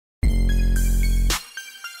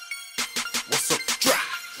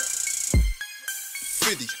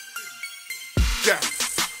Biddy, gang,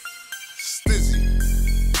 Stizzy.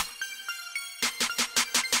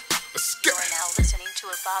 Let's go. You are now listening to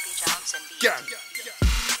a Bobby Johnson beat.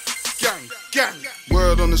 Gang.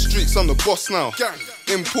 Word on the streets, I'm the boss now. Gang.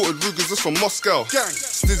 Imported Rugers just from Moscow. Gang.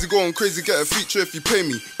 Stizzy going crazy, get a feature if you pay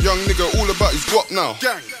me. Young nigga all about his guap now.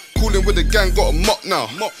 Gang. Cooling with the gang, got a mop now.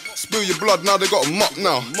 Mop. Spill your blood, now they got a mop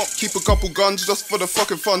now. Mop. Keep a couple guns just for the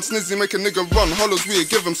fucking fun. Snizzy make a nigga run, hollows we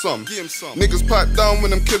give him some. Niggas pipe down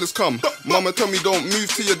when them killers come. Mama tell me don't move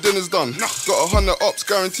till your dinner's done. Got 100 ops,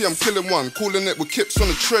 guarantee I'm killing one. Cooling it with kips on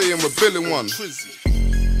the tray and we're billing one.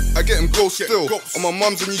 I get him ghost still. On my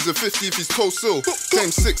mum's and use a 50 if he's toe still.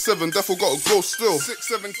 Claim 6-7, therefore got a ghost still.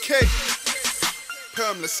 6-7K.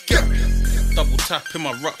 Perm, let's get. Double tap in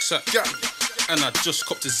my rucksack. Gang. And I just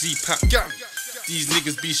copped a Z-pack. Gang. These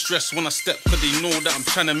niggas be stressed when I step, cause they know that I'm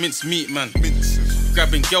tryna mince meat, man.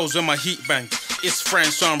 Grabbing girls when my heat bang. It's French,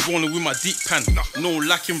 so I'm rolling with my deep pan. No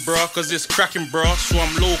lacking, bruh, cause it's cracking, bruh. So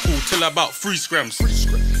I'm local till about 3 scrams.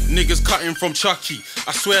 Niggas cutting from Chucky.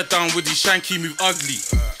 I swear down with these shanky move ugly.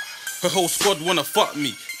 Her whole squad wanna fuck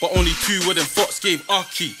me, but only 2 of them fox gave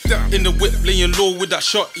Aki. In the whip, laying low with that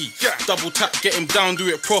shotty. Double tap, get him down, do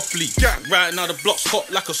it properly. Right now the block's hot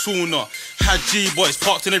like a sauna. Had G-boys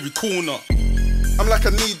parked in every corner. I'm like I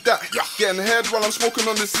need that. Getting head while I'm smoking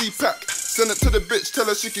on the Z-pack. Send it to the bitch, tell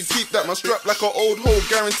her she can keep that. My strap like an old hoe,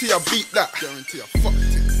 guarantee I beat that. Guarantee I fucked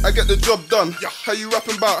it. I get the job done. How you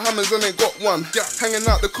rapping about hammers and ain't got one? Hanging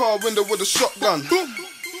out the car window with a shotgun.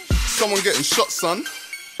 Someone getting shot, son.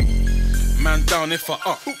 Man down if I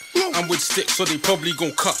up. I'm with Stickz, so they probably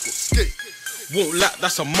gon' cut. Won't lack,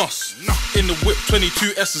 that's a must. In the whip,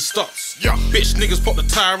 22 S and stuts. Bitch niggas pop the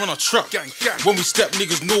tire on a truck. When we step,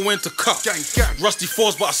 niggas know when to cut. Rusty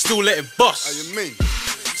fours, but I still let it bust.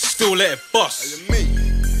 Still let it bust.